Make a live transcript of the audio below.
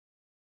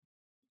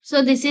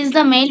So this is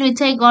the mail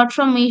which I got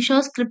from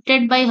Meesho,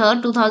 scripted by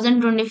her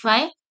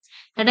 2025,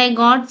 that I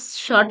got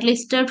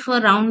shortlisted for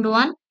round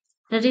 1.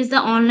 That is the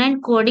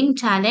online coding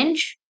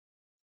challenge.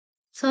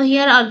 So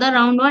here are the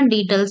round 1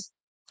 details.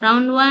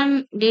 Round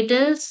 1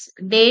 details,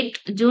 date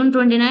June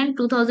 29,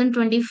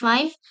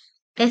 2025.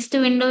 Test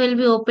window will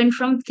be open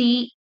from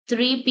 3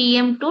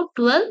 p.m. to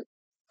 12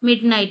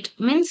 midnight.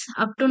 Means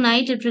up to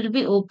night it will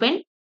be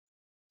open.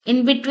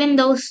 In between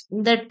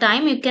that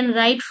time you can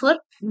write for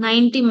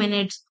 90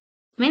 minutes.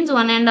 Means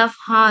 1.5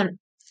 hour.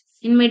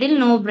 In middle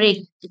no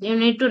break. You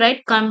need to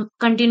write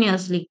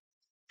continuously.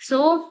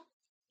 So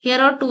here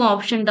are two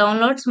options: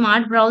 download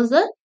smart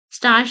browser,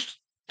 start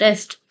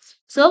test.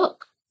 So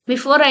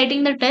before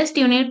writing the test,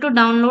 you need to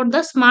download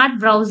the smart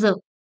browser.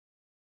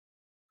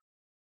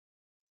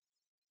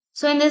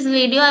 So in this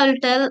video, I will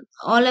tell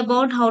all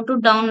about how to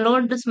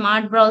download the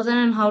smart browser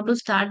and how to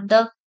start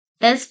the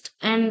test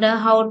and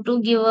how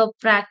to give a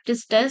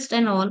practice test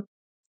and all.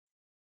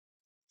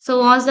 So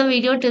watch the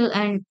video till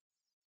end.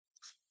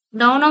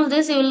 Down of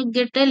this, you will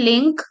get a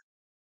link,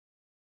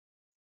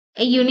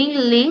 a unique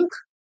link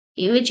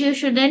which you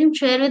shouldn't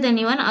share with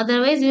anyone.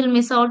 Otherwise, you will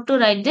miss out to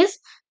write this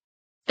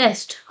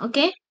test.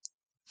 Okay.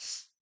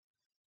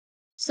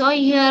 So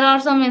here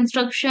are some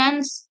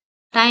instructions,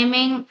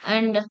 timing,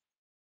 and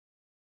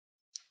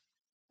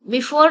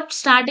before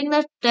starting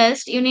the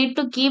test, you need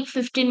to keep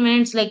 15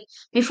 minutes. Like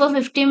before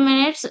 15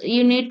 minutes,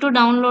 you need to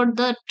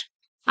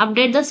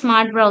update the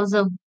smart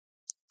browser.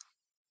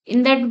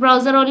 In that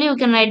browser only you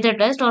can write the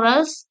test, or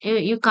else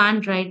you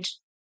can't write.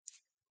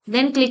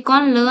 Then click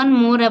on learn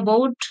more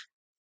about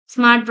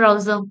smart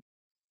browser.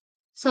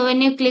 So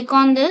when you click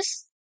on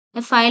this,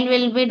 the file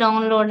will be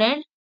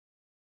downloaded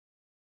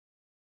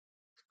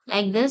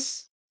like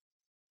this.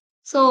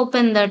 So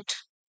open that.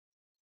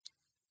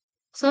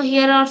 So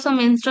here are some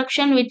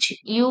instruction which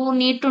you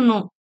need to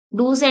know.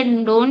 Do's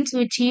and don'ts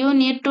which you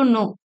need to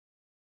know.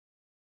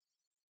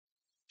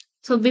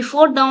 So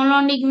before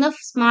downloading the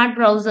smart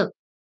browser,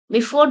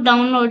 before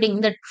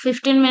downloading that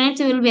 15 minutes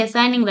you will be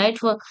assigning, right,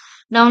 for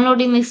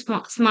downloading the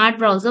smart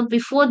browser.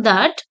 Before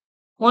that,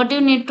 what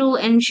you need to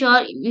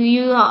ensure,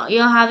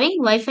 you're having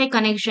Wi-Fi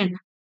connection.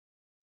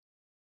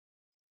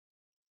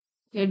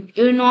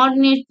 You not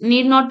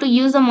need not to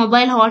use a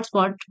mobile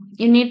hotspot.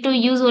 You need to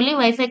use only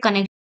Wi-Fi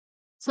connection.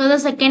 So the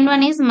second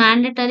one is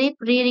mandatory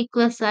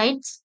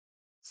prerequisites.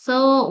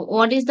 So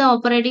what is the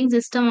operating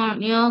system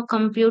on your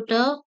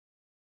computer?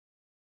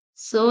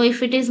 So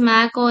if it is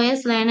Mac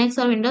OS,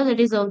 Linux or Windows, it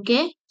is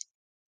okay.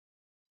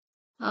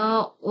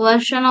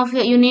 Version of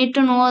you need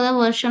to know the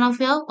version of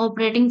your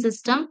operating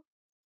system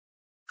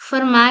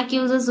for Mac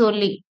users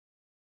only.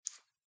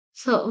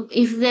 So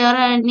if there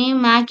are any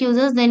Mac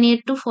users, they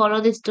need to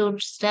follow these two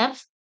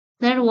steps.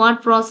 That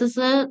what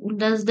processor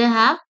does they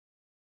have,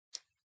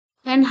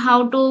 and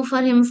how to, for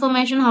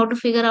information, how to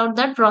figure out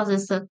that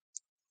processor.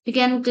 You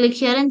can click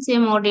here and see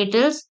more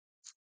details.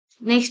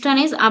 Next one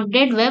is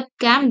update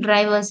webcam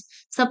drivers.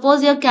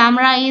 Suppose your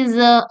camera is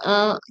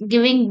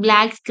giving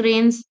black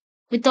screens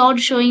without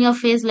showing your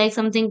face, like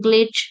something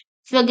glitch.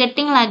 If you're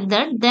getting like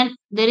that, then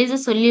there is a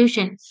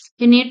solution.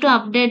 You need to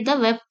update the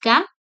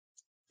webcam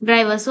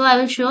driver. So I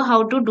will show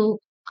how to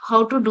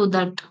do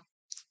that.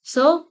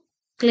 So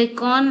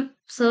click on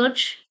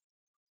search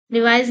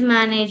device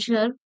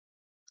manager,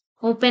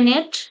 open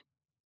it,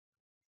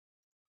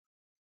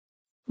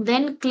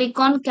 then click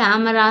on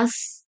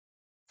cameras.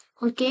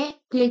 Okay,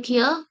 click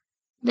here,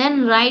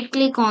 then right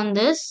click on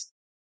this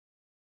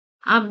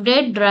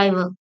update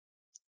driver.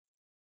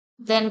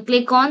 Then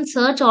click on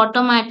search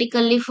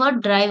automatically for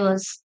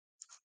drivers.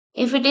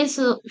 If it is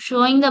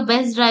showing the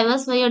best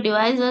drivers for your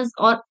devices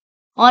or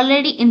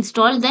already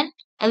installed, then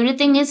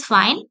everything is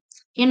fine.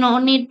 You no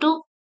need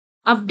to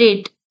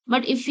update.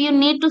 But if you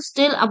need to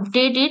still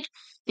update it,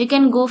 you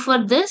can go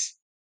for this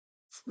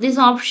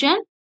option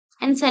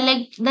and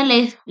select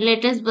the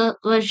latest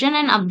version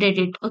and update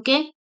it.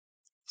 Okay.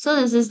 So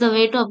this is the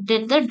way to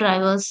update the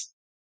drivers.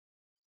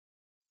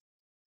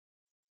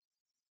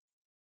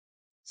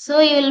 So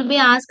you will be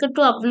asked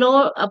to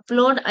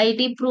upload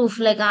ID proof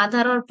like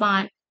Aadhaar or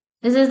PAN.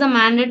 This is the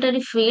mandatory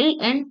field,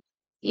 and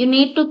you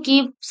need to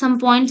keep some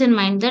points in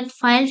mind. That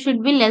file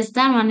should be less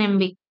than 1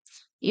 MB.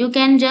 You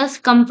can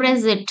just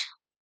compress it,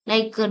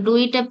 like do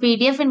it a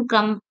PDF and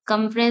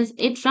compress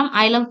it from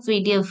I love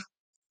PDF.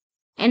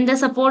 And the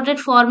supported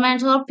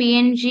formats are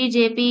PNG,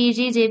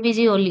 JPEG,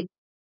 JPG only.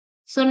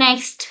 So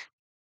next,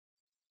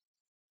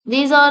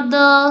 these are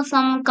the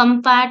some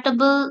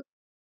compatible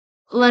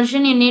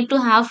version you need to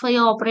have for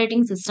your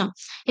operating system.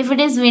 If it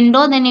is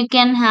Windows, then you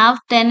can have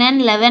 10 and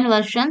 11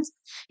 versions.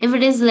 If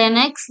it is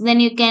Linux, then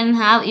you can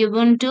have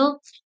Ubuntu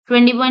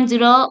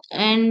 20.0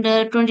 and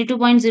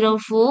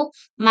 22.04.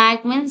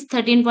 Mac means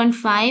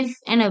 13.5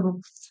 and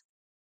above.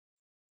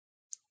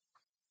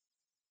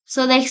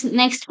 So the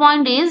next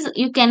point is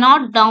you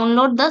cannot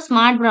download the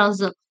smart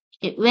browser.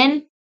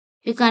 When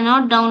you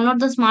cannot download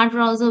the smart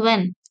browser,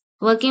 when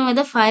working with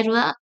the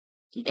firewall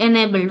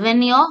enabled,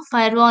 when your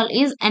firewall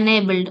is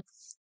enabled,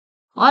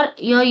 or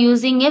you're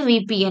using a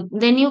VPN,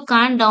 then you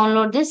can't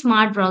download the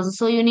smart browser.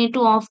 So you need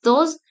to off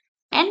those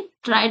and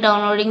try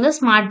downloading the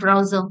smart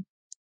browser.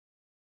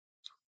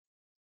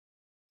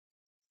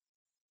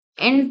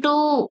 And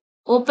to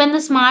open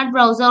the smart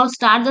browser or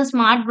start the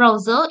smart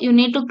browser, you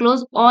need to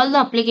close all the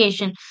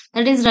application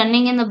that is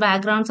running in the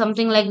background,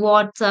 something like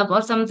WhatsApp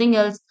or something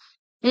else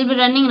will be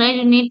running, right?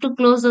 You need to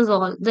close those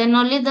all. Then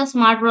only the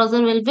smart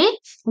browser will be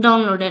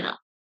downloaded.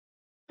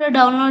 After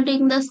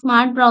downloading the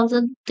smart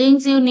browser,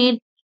 things you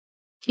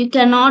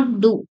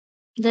cannot do.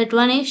 That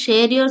one is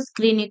share your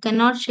screen. You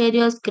cannot share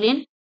your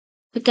screen.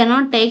 You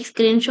cannot take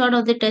screenshot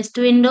of the test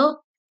window.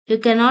 You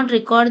cannot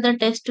record the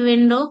test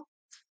window.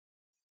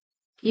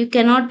 You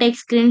cannot take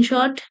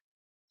screenshot.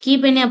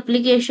 Keep any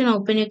application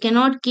open. You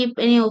cannot keep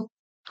any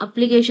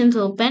applications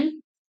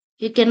open.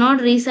 You cannot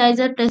resize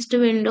a test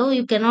window.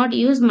 You cannot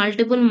use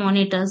multiple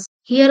monitors.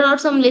 Here are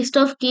some list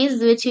of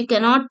keys which you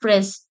cannot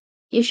press.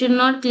 You should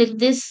not click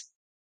these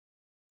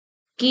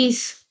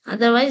keys.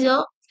 Otherwise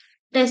your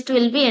test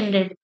will be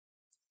ended.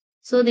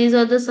 So these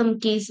are the some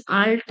keys.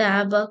 Alt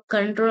tab,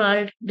 Control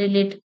Alt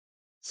Delete.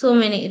 So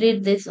many.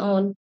 Read this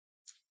all.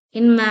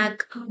 In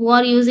Mac, who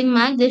are using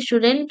Mac, they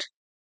shouldn't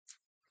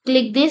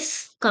click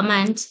this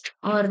commands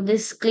or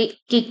this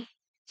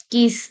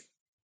keys.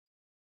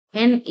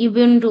 And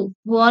Ubuntu,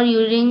 who are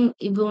using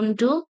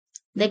Ubuntu,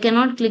 they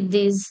cannot click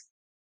these.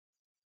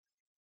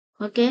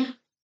 Okay.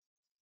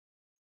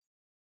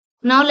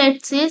 Now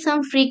let's see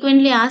some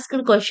frequently asked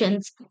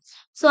questions.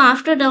 So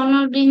after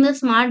downloading the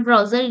smart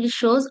browser, it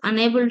shows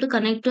unable to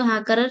connect to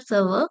HackerEarth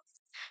server.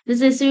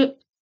 This issue,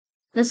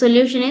 the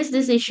solution is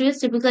this issue is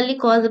typically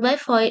caused by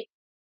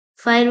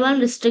firewall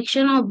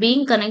restriction or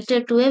being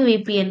connected to a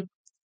VPN.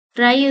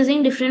 Try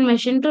using different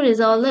machine to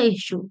resolve the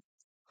issue.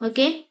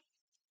 Okay.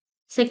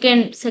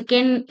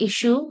 Second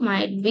issue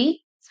might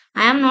be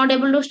I am not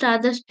able to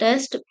start the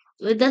test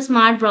with the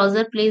smart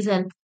browser. Please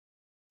help.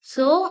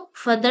 So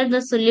for that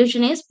the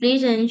solution is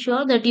please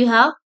ensure that you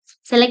have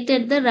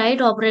selected the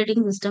right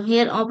operating system.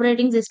 Here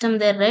operating system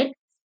there, right?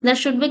 That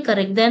should be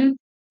correct. Then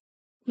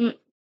mm,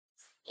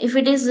 if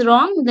it is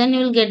wrong, then you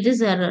will get this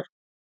error.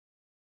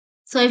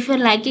 So if you're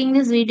liking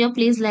this video,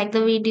 please like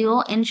the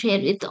video and share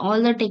with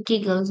all the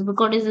techie girls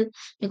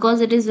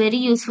because it is very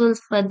useful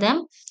for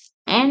them.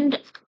 And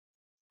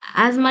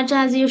as much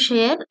as you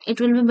share,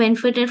 it will be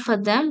benefited for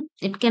them.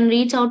 It can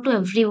reach out to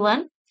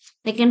everyone.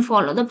 They can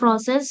follow the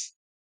process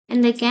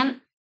and they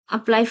can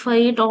apply for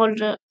it or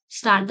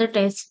start the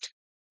test.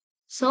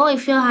 So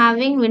if you're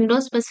having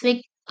Windows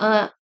specific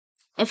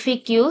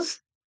FAQs,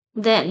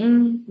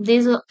 then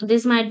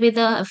this might be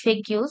the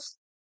FAQs.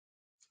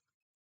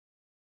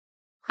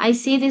 I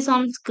see this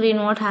on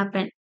screen. What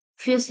happened?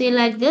 If you see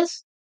like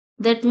this,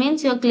 that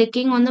means you're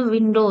clicking on the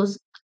Windows.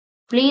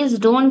 Please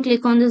don't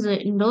click on this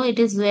window. It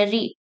is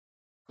very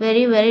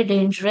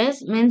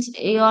dangerous. Means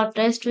your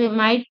test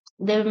might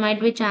there might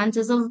be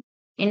chances of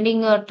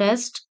ending your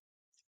test.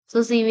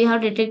 So see, we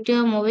have detected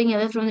you moving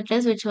away from the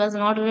test, which was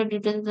not really due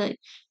to the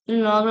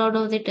logged out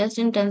of the test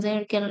in 10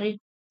 seconds.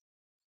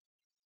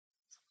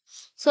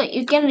 So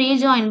you can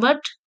rejoin,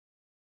 but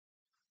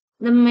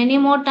the many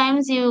more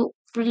times you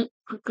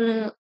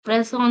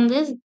press on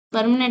this,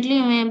 permanently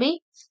you may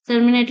be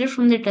terminated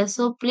from the test.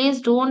 So please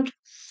don't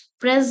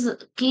press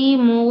key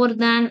more.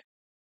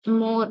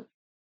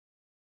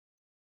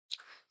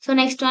 So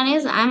next one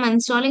is I'm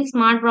installing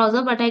smart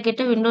browser, but I get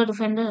a window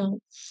defender.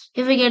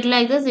 If you get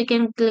like this, you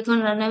can click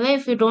on run away.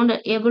 If you don't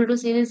able to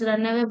see this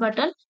run away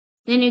button,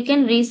 then you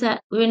can reset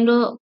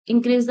window,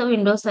 increase the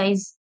window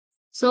size.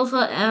 So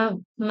for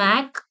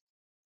Mac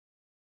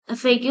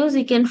FAQs,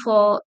 you can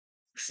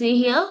see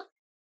here,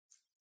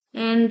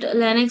 and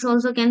Linux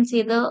also can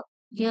see the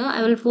here.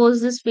 I will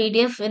post this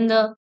PDF in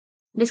the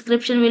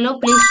description below.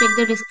 Please check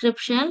the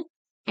description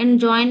and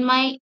join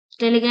my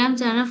Telegram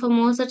channel for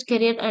more such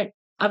career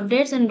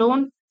updates. And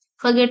don't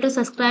forget to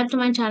subscribe to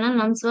my channel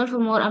Namswar for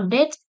more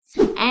updates.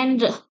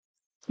 And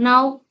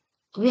now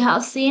we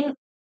have seen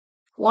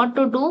what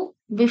to do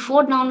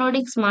before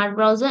downloading smart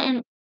browser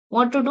and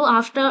what to do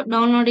after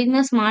downloading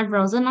the smart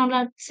browser. Now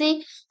let's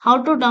see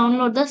how to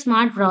download the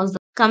smart browser.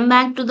 Come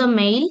back to the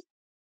mail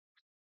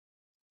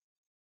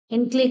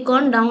and click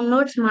on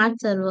download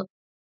smart server.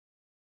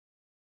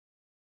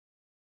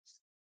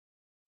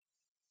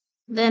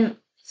 Then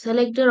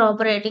select your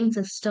operating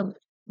system.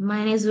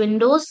 Mine is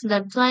Windows,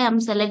 that's why I'm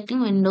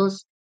selecting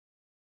Windows.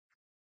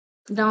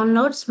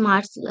 Download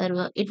smart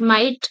server. It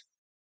might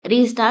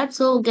restart,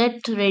 so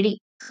get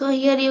ready. So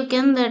here you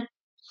can that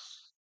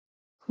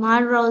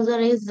smart browser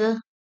is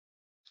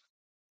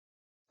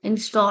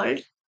installed.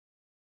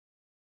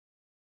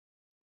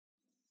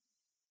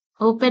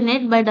 Open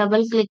it by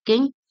double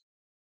clicking.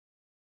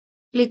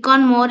 Click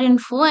on more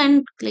info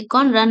and click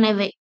on run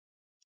away.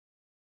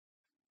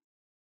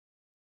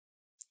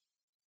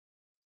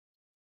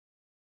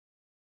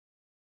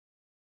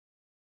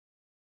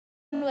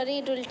 Don't worry,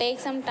 it will take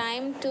some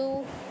time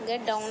to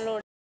get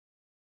downloaded.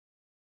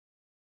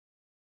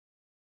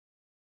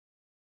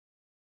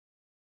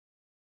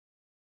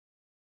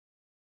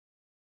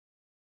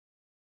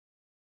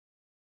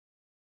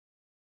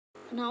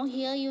 Now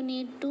here you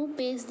need to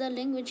paste the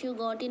link which you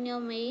got in your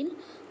mail.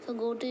 So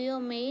go to your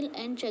mail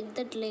and check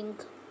that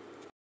link.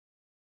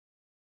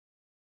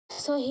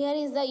 So here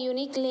is the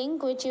unique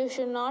link which you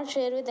should not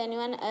share with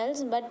anyone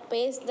else, but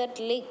paste that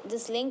link,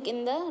 this link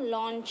in the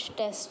launch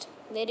test.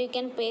 There you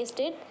can paste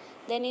it,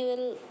 then you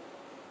will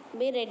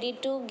be ready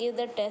to give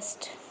the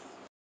test.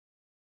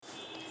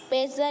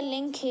 Paste the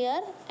link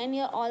here and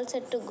you're all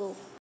set to go.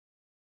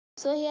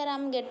 So here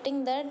I'm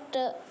getting that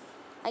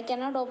I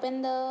cannot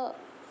open the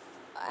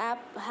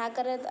app,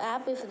 HackerEarth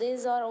app, if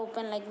these are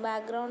open, like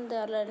background they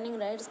are learning,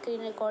 right,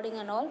 screen recording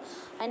and all.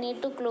 I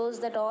need to close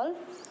that all,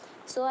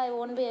 so I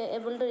won't be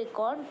able to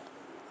record.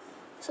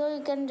 So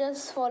you can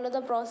just follow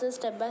the process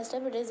step by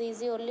step. It is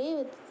easy, only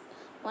with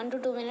 1 to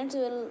 2 minutes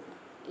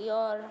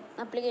your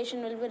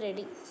application will be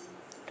ready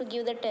to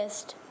give the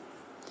test.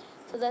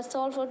 So that's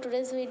all for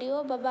today's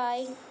video. Bye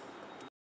bye.